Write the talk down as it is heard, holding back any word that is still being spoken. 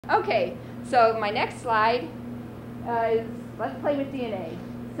Okay, so my next slide is let's play with DNA.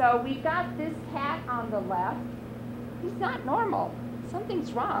 So we've got this cat on the left. He's not normal.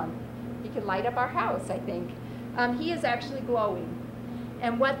 Something's wrong. He could light up our house, I think. He is actually glowing.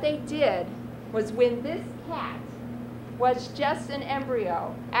 And what they did was when this cat was just an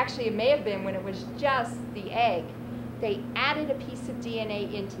embryo, actually it may have been when it was just the egg, they added a piece of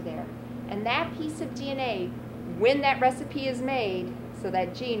DNA into there. And that piece of DNA, when that recipe is made, so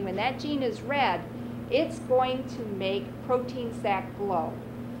that gene, when that gene is read, it's going to make proteins that glow,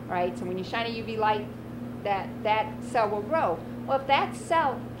 right? So when you shine a UV light, that cell will grow. Well, if that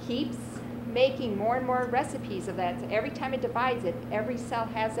cell keeps making more and more recipes of that, so every time it divides it, every cell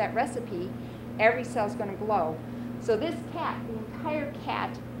has that recipe, every cell's going to glow. So this cat, the entire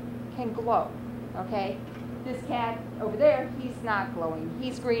cat, can glow, okay? This cat over there, he's not glowing.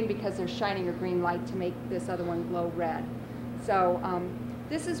 He's green because they're shining a green light to make this other one glow red. So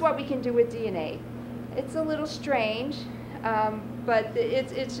this is what we can do with DNA. It's a little strange, but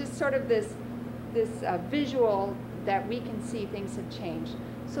it's just sort of this visual that we can see things have changed.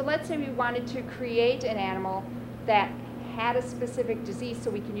 So let's say we wanted to create an animal that had a specific disease so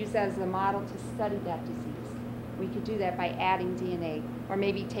we can use that as a model to study that disease. We could do that by adding DNA or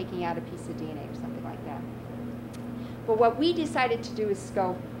maybe taking out a piece of DNA or something like that. But what we decided to do is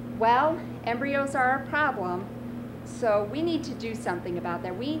go, well, embryos are a problem, so we need to do something about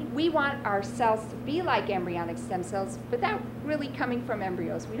that. We want our cells to be like embryonic stem cells without really coming from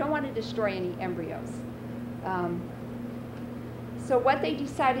embryos. We don't want to destroy any embryos. So what they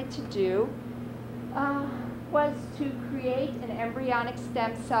decided to do was to create an embryonic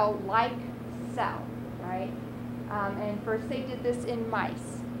stem cell-like cell, right? And first they did this in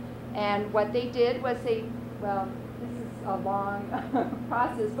mice. And what they did was well, this is a long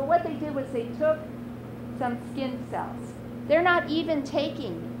process, but what they did was they took some skin cells. They're not even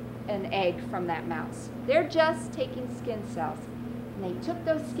taking an egg from that mouse. They're just taking skin cells. And they took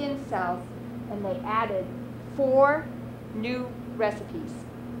those skin cells and they added 4 new recipes.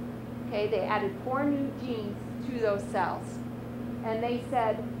 Okay, they added 4 new genes to those cells. And they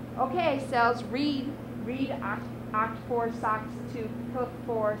said, okay, cells, read OCT4, SOX2,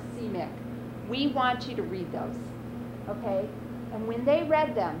 PIL4, CMYC. We want you to read those. Okay? And when they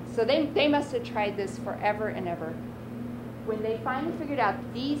read them, so they must have tried this forever and ever. When they finally figured out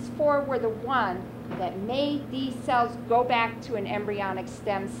these 4 were the one that made these cells go back to an embryonic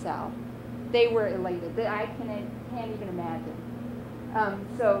stem cell, they were elated. I can't even imagine.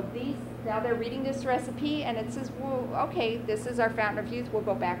 So now they're reading this recipe, and it says, well, okay, this is our fountain of youth. We'll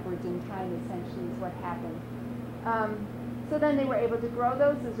go backwards in time, essentially, is what happened. So then they were able to grow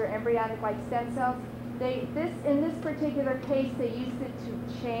those. Those are embryonic-like stem cells. In this particular case, they used it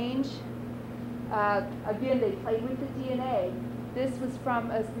to change. Again, they played with the DNA. This was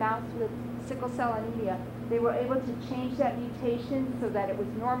from a mouse with sickle cell anemia. They were able to change that mutation so that it was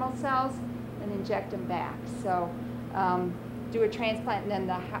normal cells and inject them back. So do a transplant, and then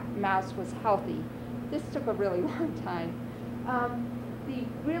the mouse was healthy. This took a really long time. The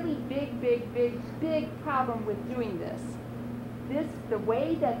really big problem with doing this, the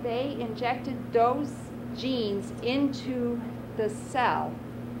way that they injected those genes into the cell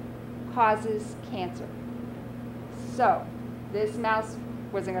causes cancer. So this mouse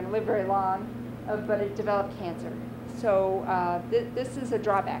wasn't going to live very long, but it developed cancer. So this is a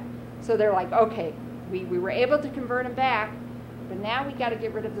drawback. So they're like, okay, we were able to convert them back, but now we got to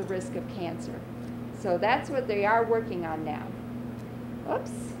get rid of the risk of cancer. So that's what they are working on now.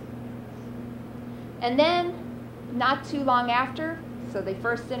 Oops. And then, not too long after, so they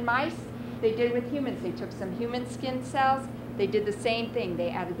first in mice, they did with humans. They took some human skin cells. They did the same thing.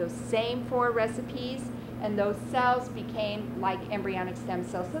 They added those same 4 recipes, and those cells became like embryonic stem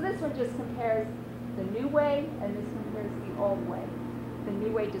cells. So this one just compares the new way, and this compares the old way. The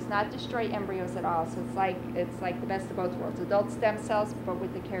new way does not destroy embryos at all, so it's like the best of both worlds. Adult stem cells, but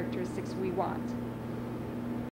with the characteristics we want.